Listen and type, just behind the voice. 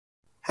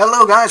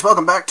Hello guys,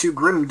 welcome back to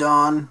Grim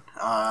Dawn.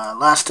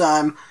 Last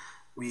time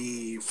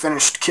we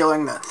finished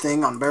killing that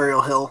thing on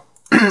Burial Hill,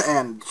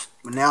 and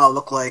we now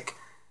look like,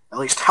 at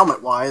least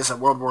helmet-wise, a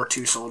World War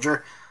II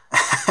soldier.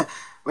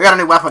 We got a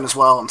new weapon as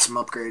well, and some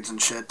upgrades and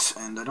shit,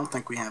 and I don't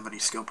think we have any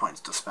skill points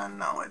to spend.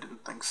 No, I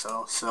didn't think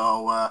so.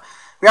 So,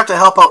 we have to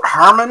help out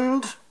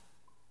Harmond,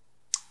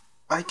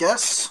 I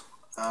guess,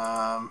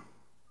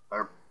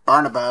 or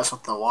Barnabas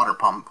with the water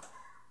pump,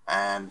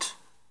 and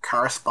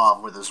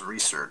Karthbob with his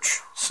research.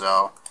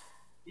 So,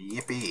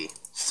 yippee.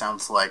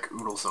 Sounds like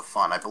oodles of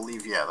fun. I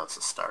believe, yeah, that's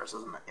the stars,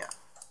 isn't it? Yeah.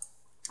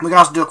 We can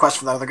also do a quest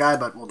for that other guy,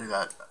 but we'll do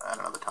that at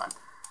another time.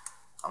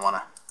 I want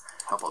to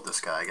help out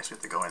this guy. I guess we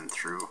have to go in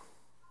through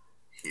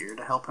here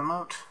to help him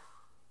out.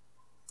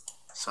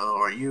 So,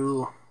 are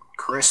you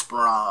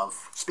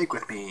Krisparov? Speak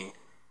with me.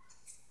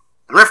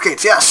 The rift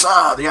gates, yes!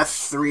 The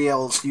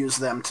F3Ls use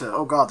them to...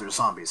 Oh god, there's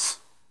zombies.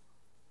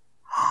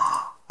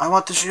 I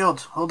want the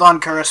shield. Hold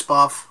on,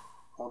 Karthbob.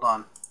 Hold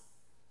on.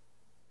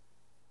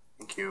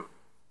 Thank you.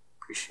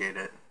 Appreciate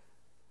it.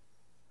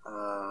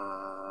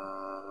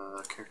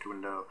 Character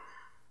window.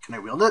 Can I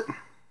wield it?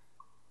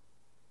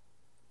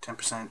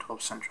 10%,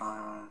 12%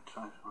 try,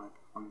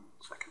 1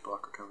 second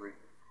block recovery.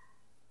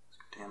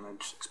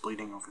 Damage, 6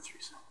 bleeding over 3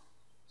 seconds.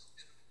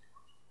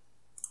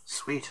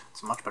 Sweet.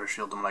 It's a much better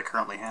shield than what I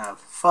currently have.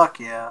 Fuck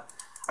yeah.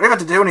 I didn't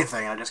have to do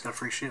anything, I just got a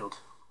free shield.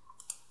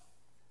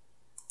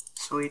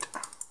 Sweet.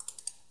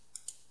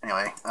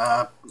 Anyway,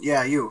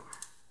 yeah, you.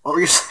 What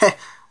were you saying?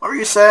 What were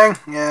you saying?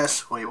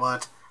 Yes, wait,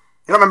 what?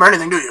 You don't remember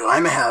anything, do you? I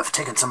may have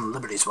taken some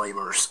liberties while you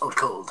were out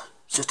cold.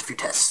 It's just a few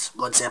tests,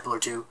 blood sample or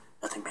two,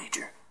 nothing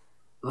major.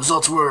 The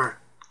results were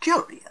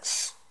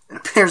curious. It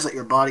appears that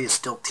your body is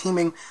still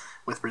teeming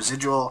with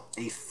residual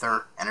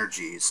aether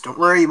energies. Don't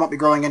worry, you won't be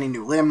growing any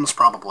new limbs,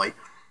 probably,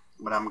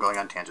 but I'm going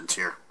on tangents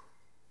here.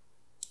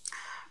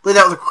 I believe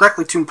that with a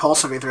correctly tuned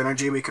pulse of aether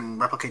energy, we can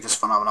replicate this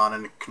phenomenon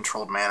in a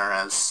controlled manner,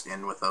 as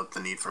in without the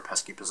need for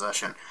pesky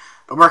possession.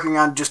 But working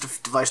on just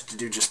a device to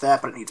do just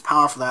that, but it needs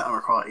power for that, and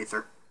we'll call it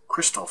aether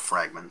crystal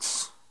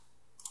fragments.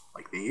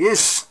 Like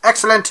these.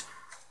 Excellent!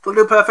 Will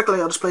do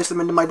perfectly. I'll just place them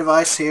into my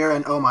device here,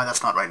 and oh my,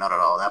 that's not right, not at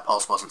all. That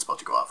pulse wasn't supposed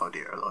to go off. Oh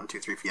dear. 1, 2,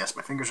 3, yes,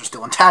 my fingers are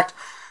still intact.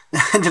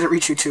 Did it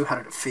reach you too? How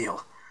did it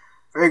feel?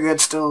 Very good,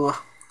 still...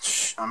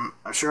 I'm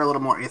sure a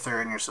little more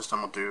aether in your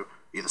system will do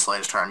you the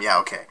slightest harm. Yeah,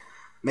 okay.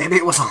 Maybe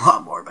it was a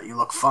lot more, but you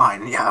look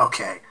fine. Yeah,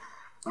 okay.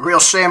 A real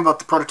shame about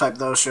the prototype,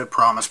 though. Should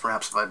promise,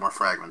 perhaps, if I had more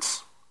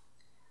fragments.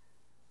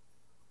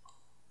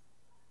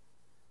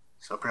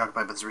 So,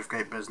 preoccupied with this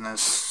Riftgate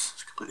business.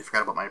 Completely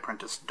forgot about my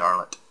apprentice,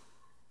 Darlet.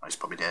 Oh, he's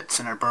probably dead.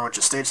 Senator Burwich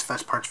Estates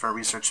fetched parts for our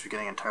research to be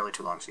getting entirely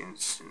too long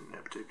scenes in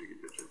a particular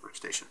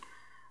station.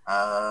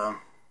 I'll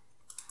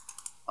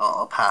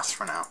pass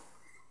for now.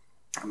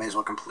 I may as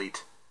well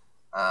complete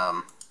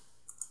the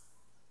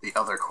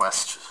other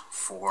quest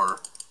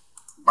for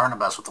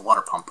Barnabas with the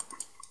water pump,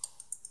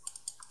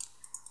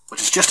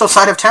 which is just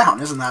outside of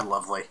town. Isn't that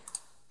lovely?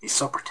 He's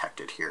so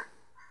protected here.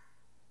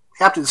 The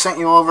captain sent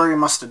you over. You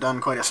must have done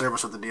quite a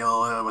service with the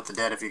deal with the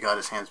dead if you got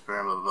his hands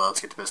burned. Blah, blah, blah.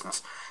 Let's get to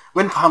business.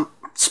 Wind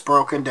pump's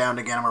broken down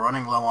again, and we're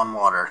running low on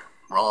water.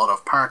 We're all out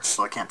of parts,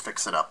 so I can't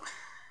fix it up.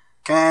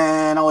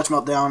 Can always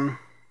melt down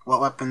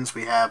what weapons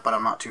we have, but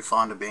I'm not too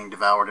fond of being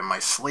devoured in my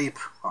sleep.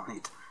 I'll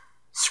need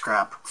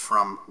scrap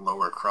from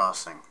Lower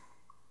Crossing.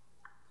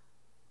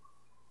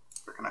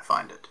 Where can I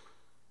find it?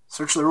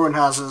 Search the ruined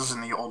houses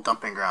and the old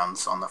dumping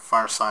grounds on the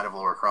far side of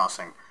Lower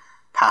Crossing,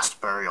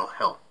 past Burial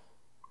Hill.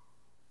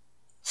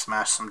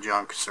 Smash some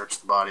junk, search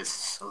the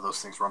bodies of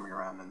those things roaming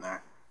around in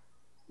there.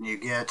 When you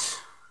get...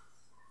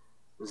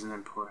 isn't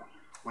important.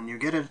 When you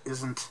get it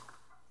isn't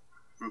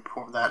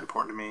that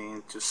important to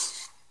me,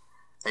 just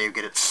that you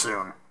get it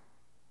soon.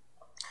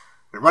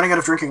 We're running out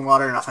of drinking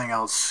water, nothing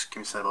else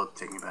can be said about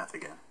taking a bath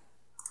again.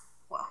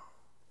 Well.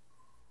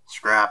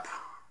 Scrap.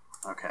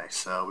 Okay,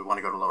 so we want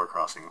to go to Lower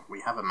Crossing.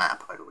 We have a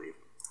map, I believe.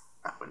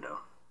 Map window.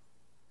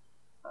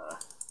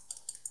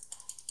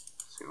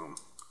 Zoom.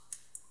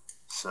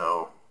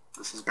 So,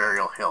 this is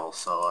Burial Hill,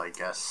 so I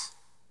guess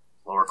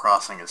Lower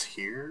Crossing is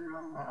here,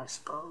 I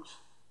suppose?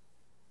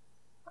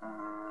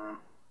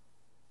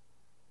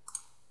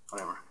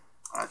 Whatever.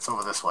 It's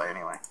over this way,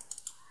 anyway.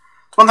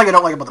 One thing I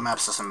don't like about the map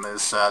system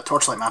is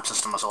Torchlight map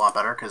system was a lot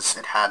better, because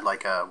it had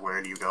like a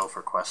where do you go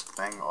for quest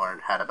thing, or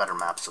it had a better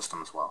map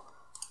system as well.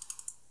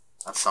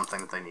 That's something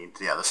that they need.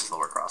 Yeah, this is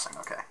Lower Crossing,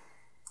 okay.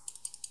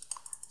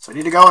 So I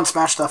need to go and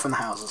smash stuff in the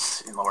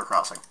houses in Lower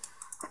Crossing.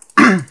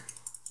 Good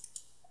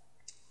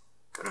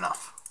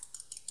enough.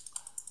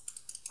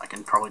 I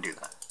can probably do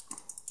that.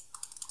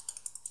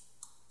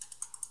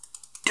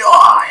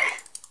 Die!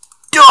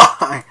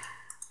 Die!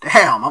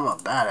 Damn, I'm a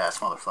badass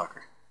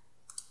motherfucker.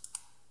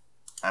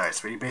 Alright,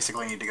 so we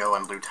basically need to go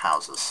and loot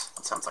houses.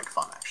 That sounds like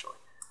fun, actually.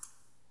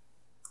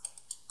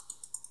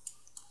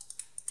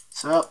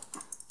 So,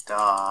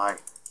 die.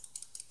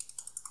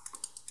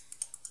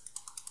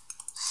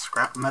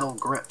 Scrap metal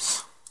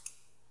grips.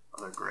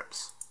 Other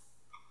grips.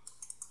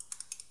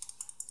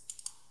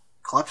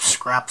 Collect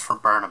scrap for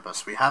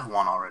Barnabas. We have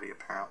one already,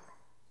 apparently.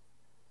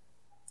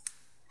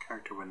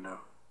 Character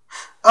window.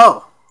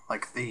 Oh,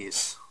 like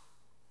these.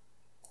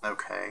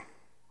 Okay.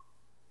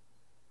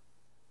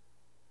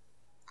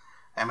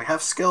 And we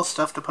have skill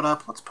stuff to put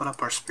up. Let's put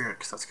up our spirit,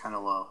 because that's kind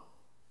of low.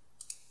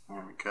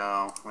 There we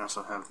go. We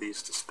also have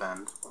these to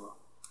spend.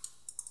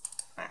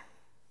 There.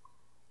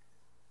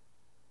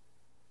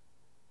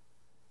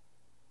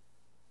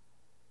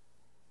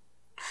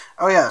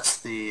 Oh yeah, it's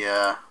the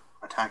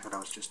attack that I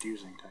was just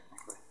using,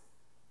 technically.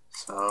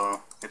 So, you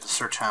have to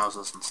search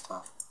houses and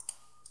stuff.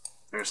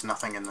 There's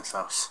nothing in this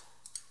house.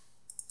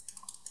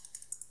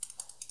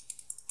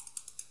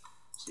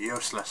 It's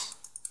useless.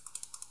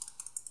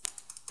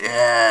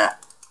 Yeah!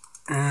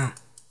 You're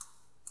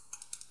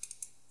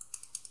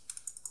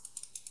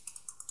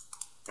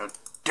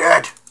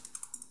dead!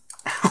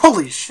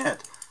 Holy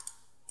shit!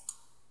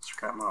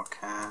 Scrap metal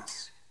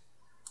cask.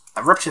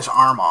 I ripped his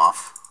arm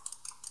off.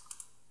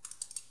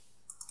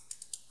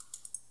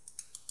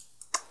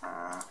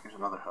 Here's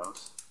another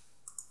house.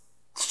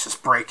 Let's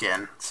just break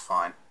in. It's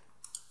fine.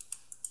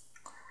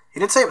 He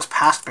did say it was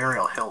past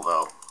Burial Hill,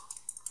 though.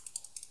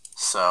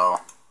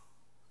 So...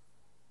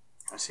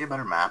 Can I see a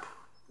better map?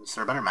 Is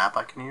there a better map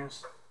I can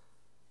use?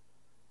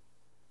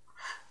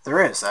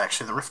 There is,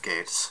 actually. The Rift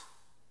Gates.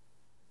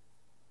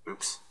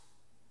 Oops.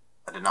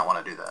 I did not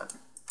want to do that.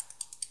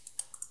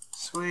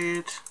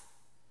 Sweet.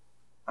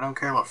 I don't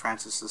care about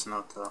Francis's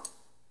note, though.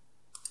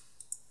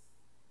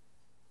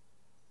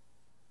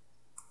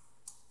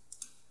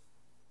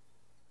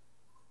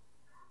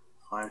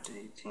 $5 to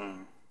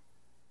 18.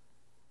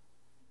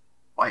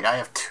 Wait, I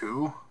have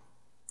 2?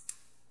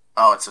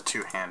 Oh, it's a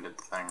two-handed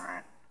thing,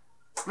 right?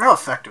 I wonder how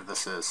effective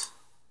this is.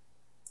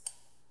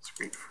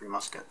 Sweet, free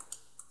musket.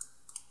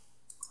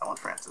 I want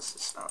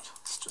Francis's note.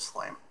 It's just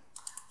lame.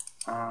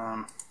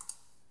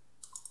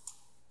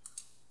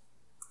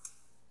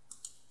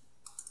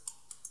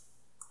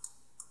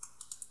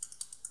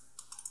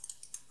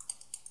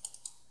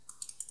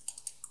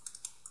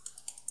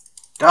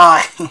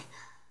 Die!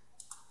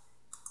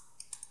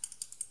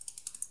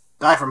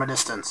 Die from a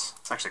distance.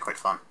 It's actually quite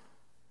fun.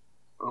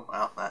 Oh,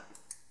 well, that...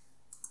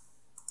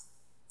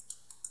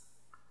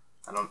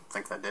 I don't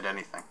think that did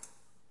anything.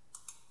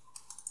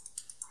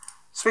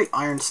 Sweet,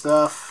 iron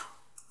stuff.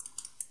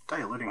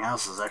 Looting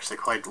houses is actually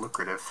quite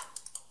lucrative.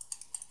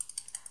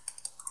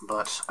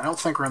 But I don't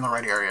think we're in the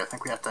right area. I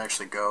think we have to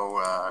actually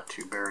go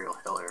to Burial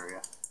Hill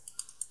area.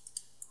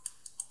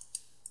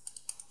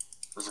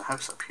 There's a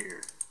house up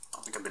here. I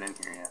don't think I've been in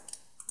here yet.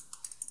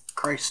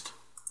 Christ.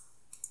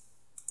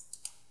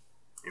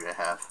 Maybe I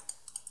have.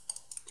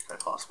 It's quite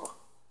possible.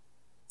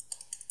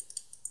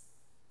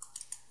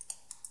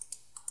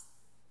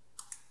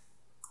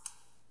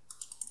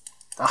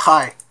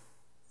 Hi.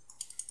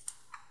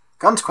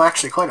 Gun's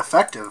actually quite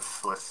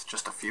effective with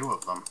just a few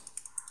of them.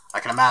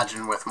 I can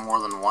imagine with more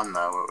than one,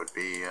 though, it would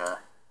be,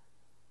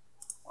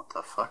 what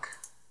the fuck?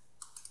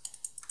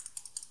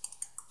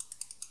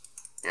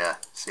 Yeah,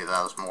 see,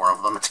 that was more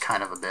of them. It's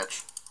kind of a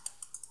bitch.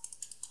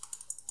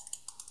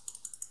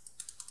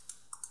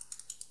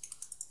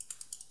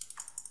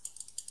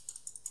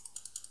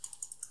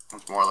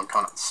 There's more of them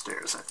coming up the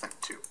stairs, I think,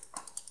 too.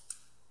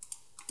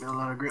 Get a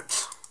lot of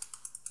grips.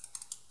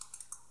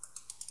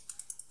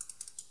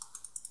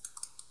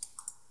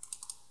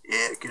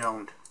 Yeah, get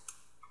owned.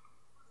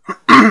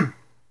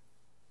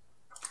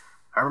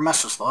 Harbor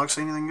Master's log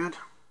say anything good?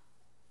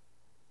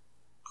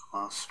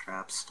 Cloth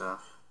strap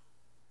stuff.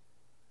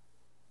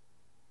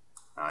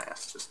 Oh yeah,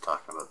 it's just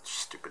talking about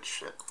stupid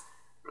shit.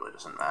 Really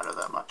doesn't matter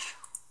that much.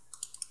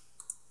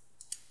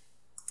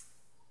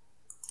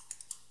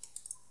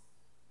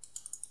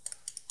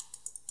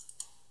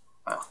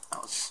 Well,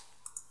 that was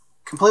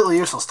completely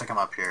useless to come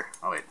up here.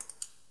 Oh wait.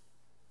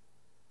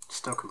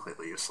 Still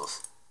completely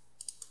useless.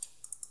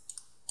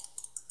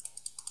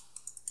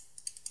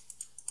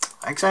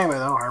 Thanks anyway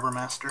though, Harbor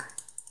Master.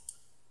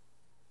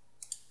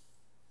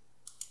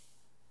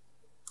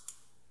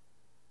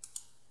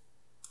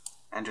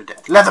 And you're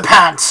dead. Leather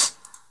pants!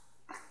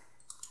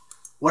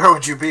 Where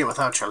would you be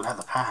without your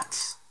leather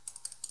pants?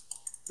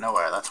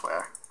 Nowhere, that's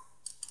where.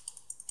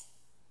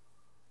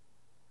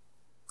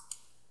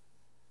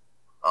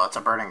 Oh, it's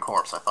a burning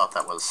corpse. I thought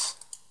that was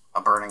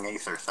a burning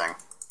aether thing.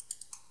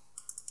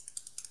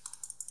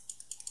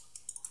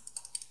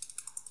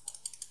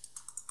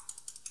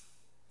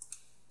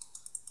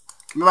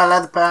 Give me my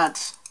leather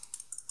pants.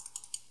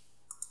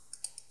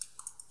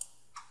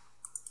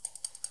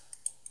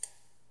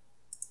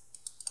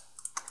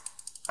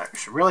 Alright, we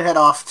should really head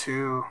off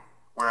to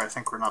where I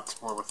think we're not,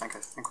 where I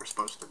think we're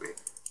supposed to be.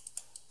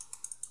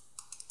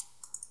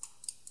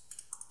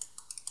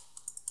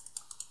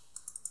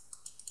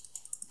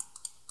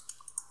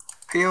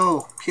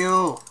 Pew,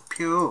 pew,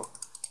 pew,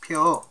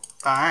 pew,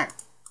 bang.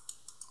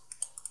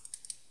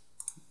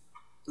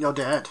 You're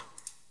dead.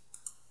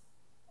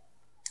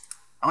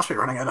 I must be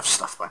running out of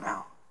stuff by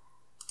now.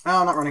 No,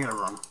 I'm not running out of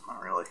room.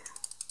 Not really.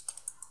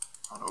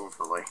 Not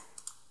overly.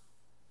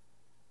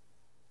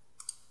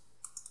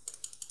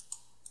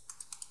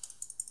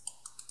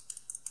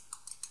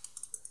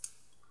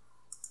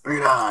 Bring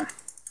it on.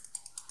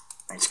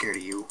 I ain't scared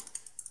of you.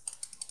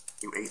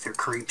 You aether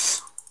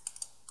creeps.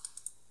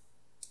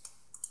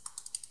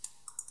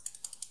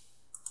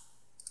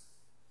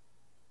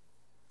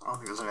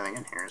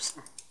 here, is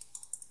there?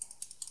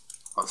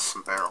 Oh, there's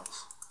some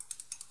barrels.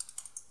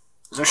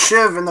 There's a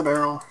shiv in the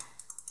barrel.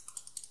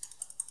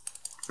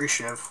 Free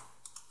shiv.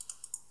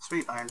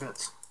 Sweet iron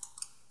bits.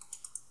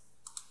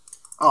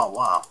 Oh,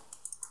 wow.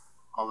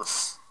 All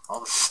this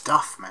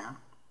stuff, man.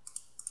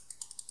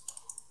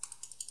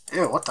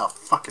 Ew, what the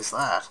fuck is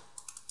that?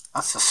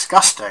 That's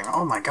disgusting.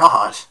 Oh my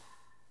god.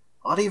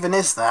 What even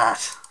is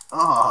that?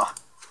 Oh.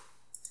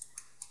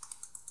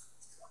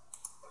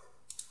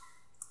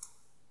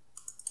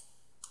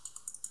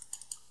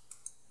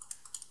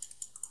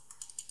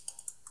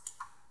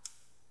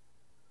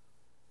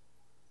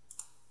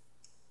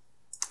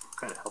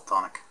 Good, health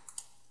tonic.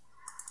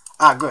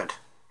 Ah, good.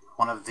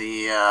 One of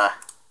the,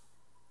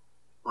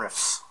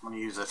 riffs. I'm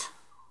gonna use it.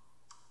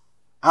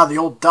 Ah, the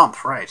old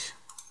dump, right.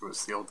 It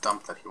was the old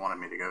dump that he wanted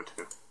me to go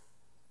to.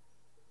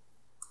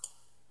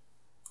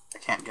 I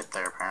can't get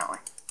there, apparently.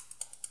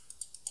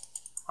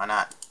 Why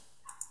not?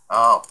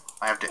 Oh,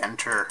 I have to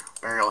enter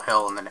Burial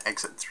Hill and then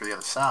exit through the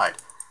other side.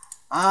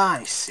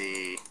 I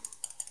see.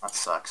 That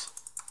sucks.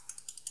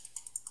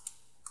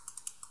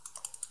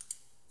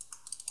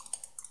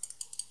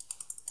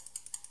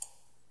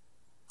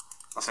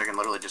 Unless I can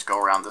literally just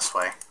go around this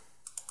way. I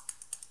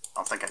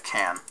don't think I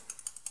can.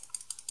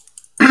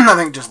 I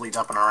think it just leads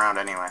up and around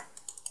anyway.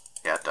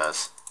 Yeah, it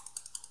does.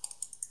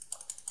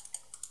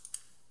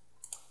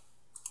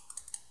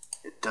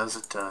 It does,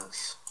 it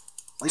does.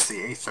 At least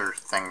the aether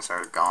things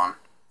are gone.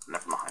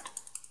 Never mind.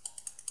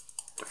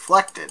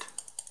 Deflected.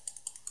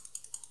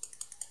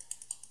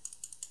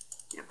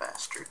 You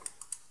bastard.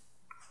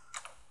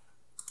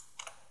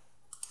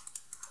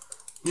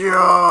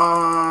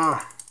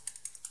 Yeah!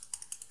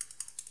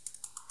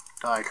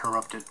 Die,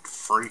 corrupted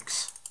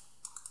freaks.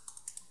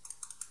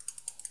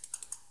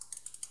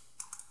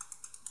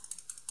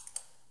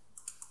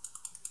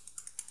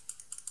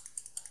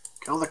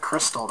 Kill the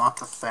crystal, not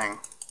the thing.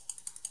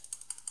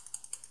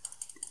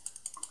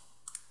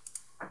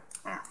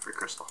 There, free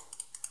crystal.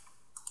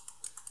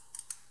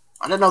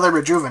 I didn't know they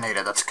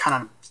rejuvenated. It's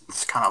kind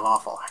of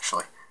awful,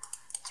 actually.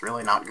 It's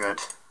really not good.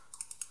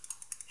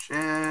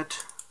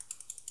 Shit.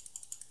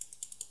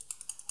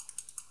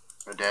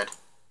 We're dead.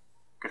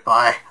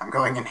 Goodbye. I'm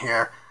going in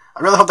here.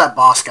 I really hope that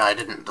boss guy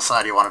didn't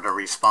decide he wanted to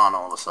respawn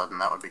all of a sudden.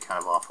 That would be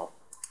kind of awful.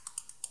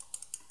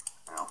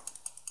 No.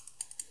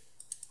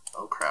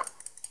 Oh crap.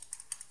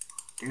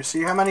 Do you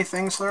see how many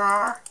things there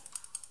are?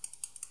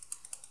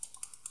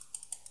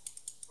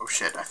 Oh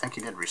shit, I think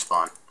he did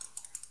respawn.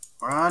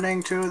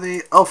 Running to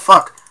the... Oh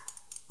fuck!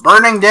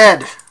 Burning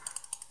Dead!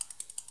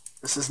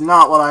 This is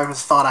not what I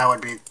thought I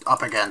would be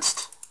up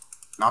against.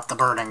 Not the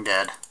Burning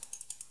Dead.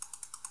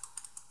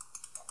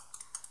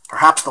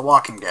 Perhaps the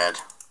Walking Dead.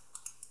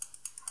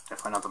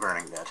 Definitely not the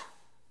Burning Dead.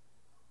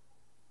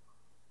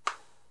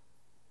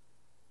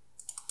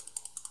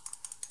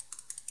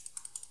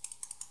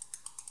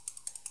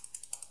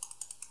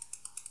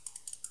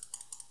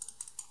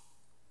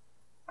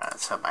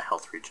 Let's have my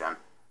health regen.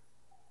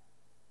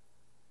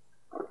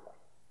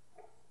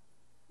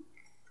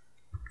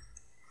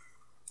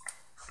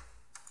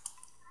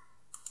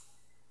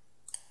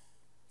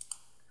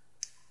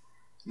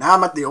 Now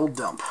I'm at the old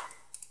dump.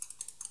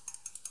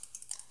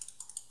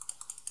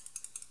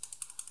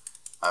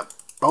 A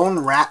bone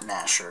rat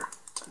gnasher.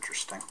 It's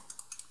interesting.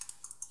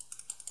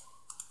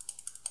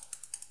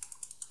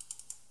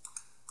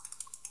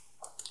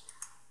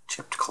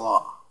 Chipped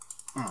claw.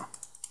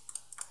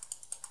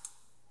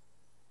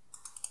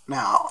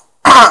 Now,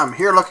 I'm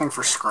here looking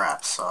for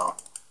scraps, so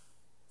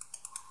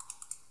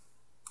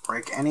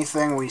break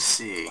anything we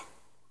see,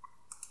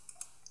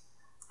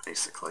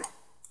 basically.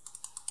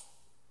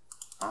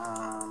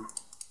 At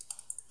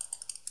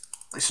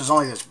least there's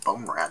only these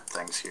bone rat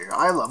things here.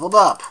 I leveled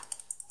up!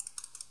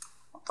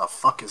 What the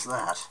fuck is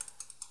that?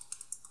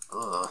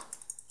 Ugh.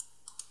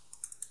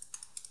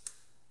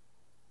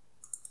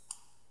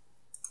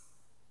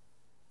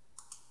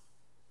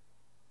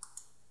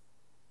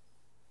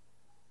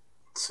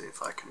 Let's see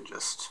if I can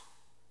just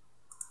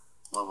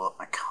level up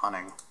my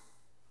cunning.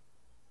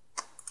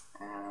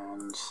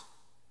 And...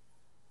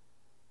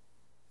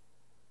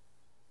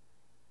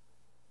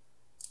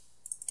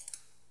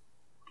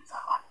 do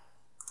that one.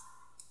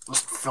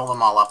 Let's fill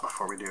them all up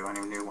before we do any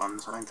new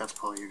ones. I think that's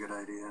probably a good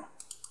idea.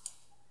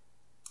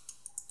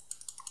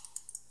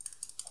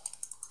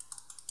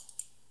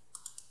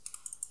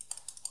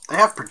 They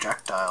have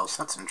projectiles.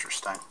 That's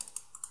interesting.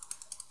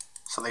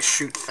 So they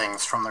shoot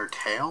things from their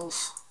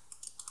tails?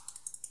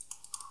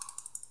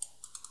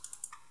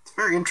 It's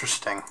very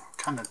interesting.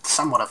 Kind of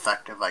somewhat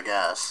effective, I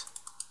guess.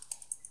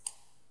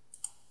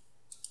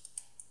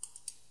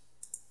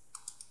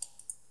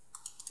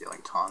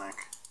 Healing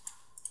tonic.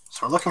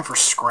 So we're looking for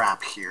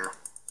scrap here.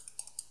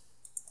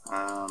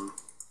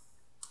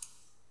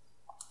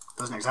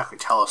 Doesn't exactly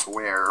tell us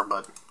where,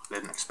 but I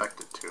didn't expect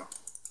it to.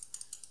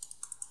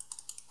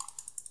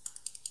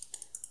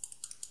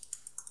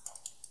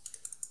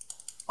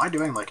 Am I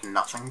doing, like,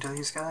 nothing to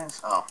these guys?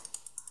 Oh.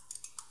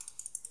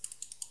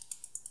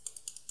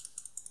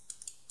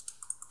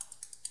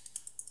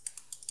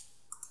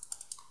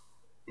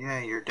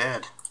 Yeah, you're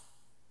dead.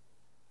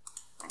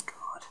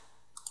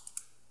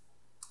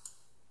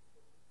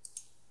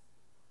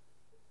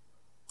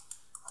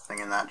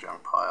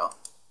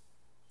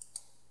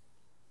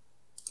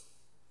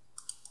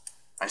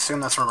 assume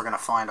that's where we're going to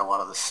find a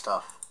lot of this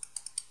stuff.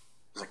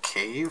 There's a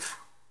cave?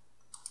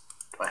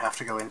 Do I have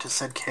to go into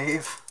said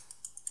cave?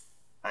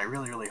 I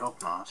really, really hope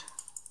not.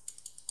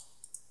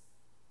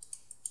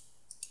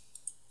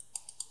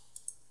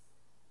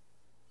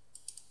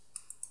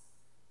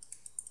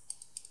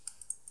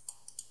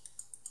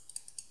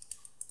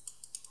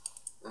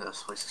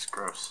 This place is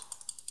gross.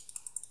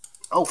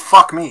 Oh,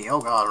 fuck me!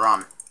 Oh god,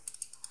 run.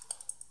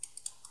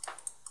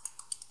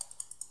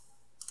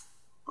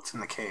 What's in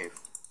the cave?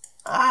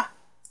 Ah!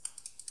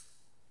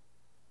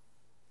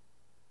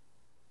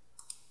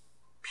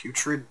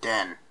 Putrid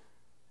den.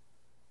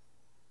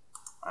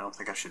 I don't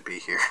think I should be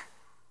here.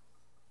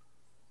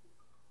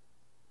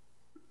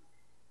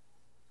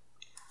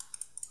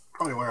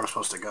 Probably where I'm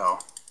supposed to go.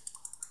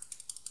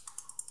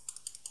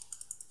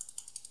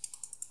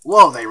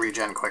 Whoa, they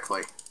regen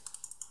quickly.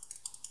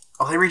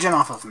 Oh, they regen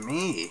off of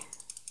me.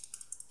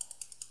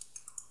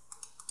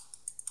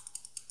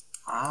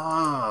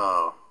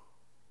 Oh.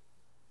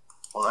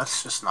 Well,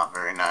 that's just not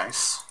very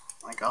nice.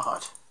 My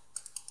god.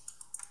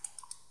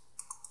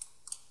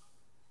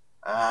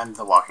 And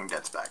the Walking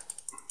Dead's back.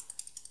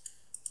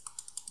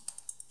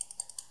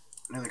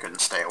 I knew they couldn't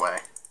stay away.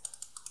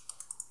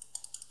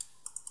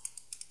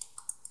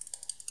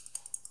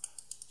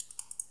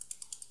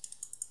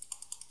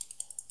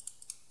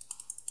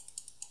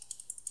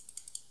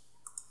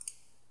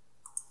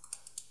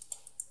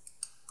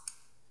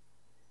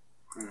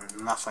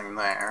 Nothing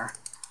there.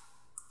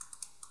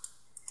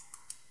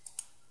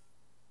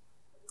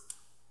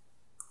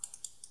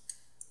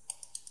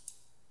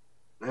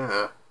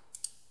 Ugh.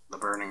 The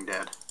Burning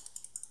Dead.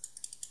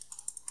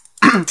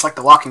 It's like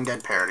the Walking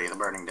Dead parody, The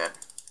Burning Dead.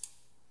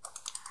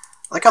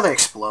 I like how they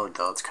explode,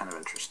 though. It's kind of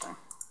interesting.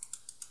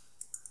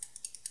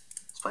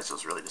 This place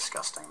was really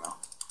disgusting, though.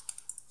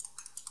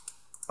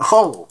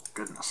 Oh,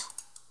 goodness.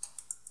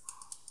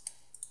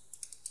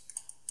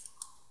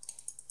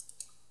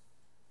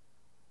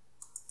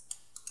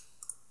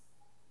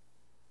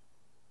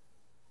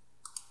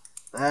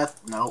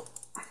 Nope.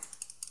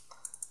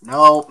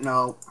 Nope,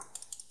 nope.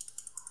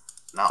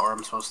 Not where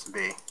I'm supposed to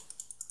be.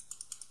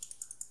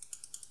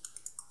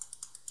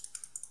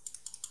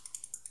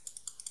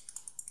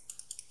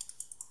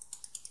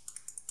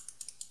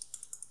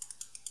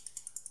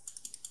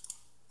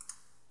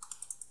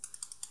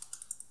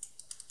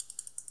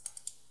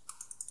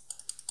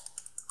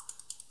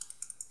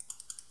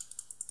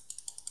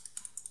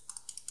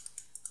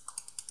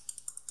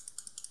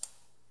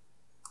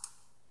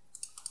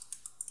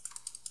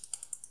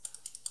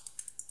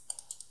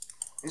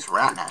 These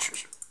rat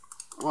gnashers.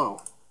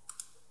 Whoa.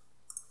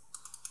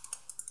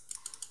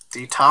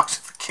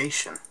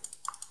 Detoxification.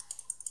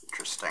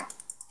 Interesting.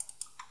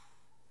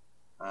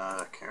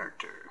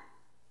 Character.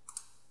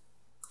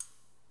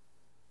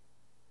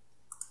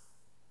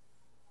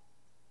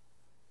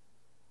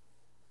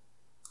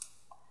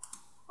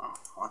 Oh,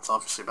 well, that's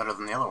obviously better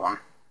than the other one.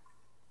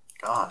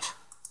 God.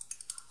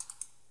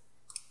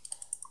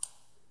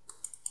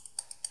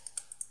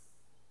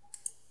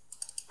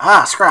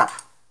 Ah, scrap.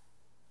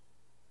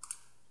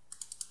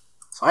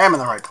 So I am in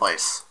the right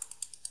place.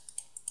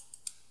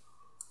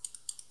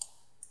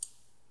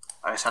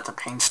 I just have to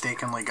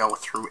painstakingly go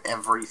through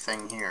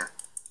everything here.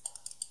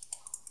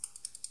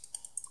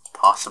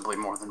 Possibly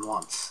more than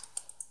once.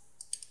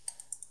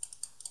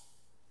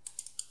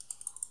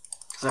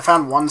 Because I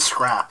found one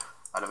scrap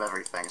out of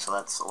everything, so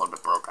that's a little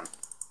bit broken.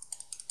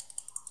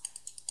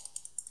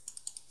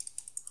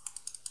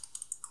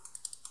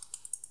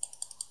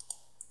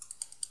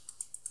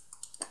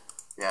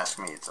 If you ask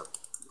me, it's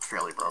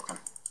fairly broken.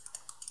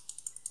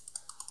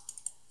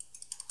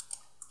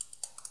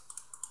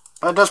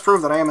 But it does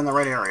prove that I am in the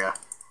right area.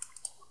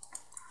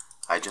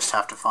 I just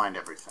have to find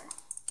everything.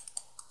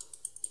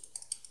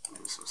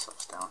 Maybe some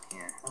stuff's down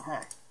here. Oh,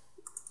 hey.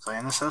 Was I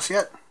in this house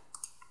yet?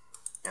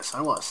 Yes,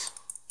 I was.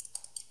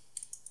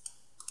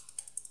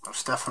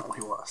 Most definitely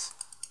was.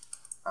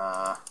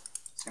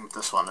 Same with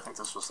this one. I think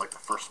this was like the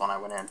first one I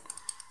went in.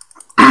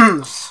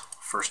 This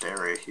first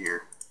area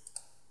here.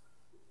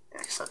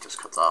 Yeah, because that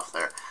just cuts off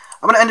there.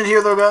 I'm going to end it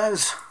here, though,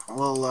 guys.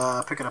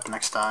 We'll pick it up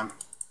next time.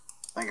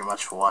 Thank you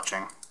much for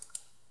watching.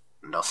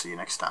 And I'll see you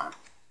next time.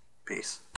 Peace.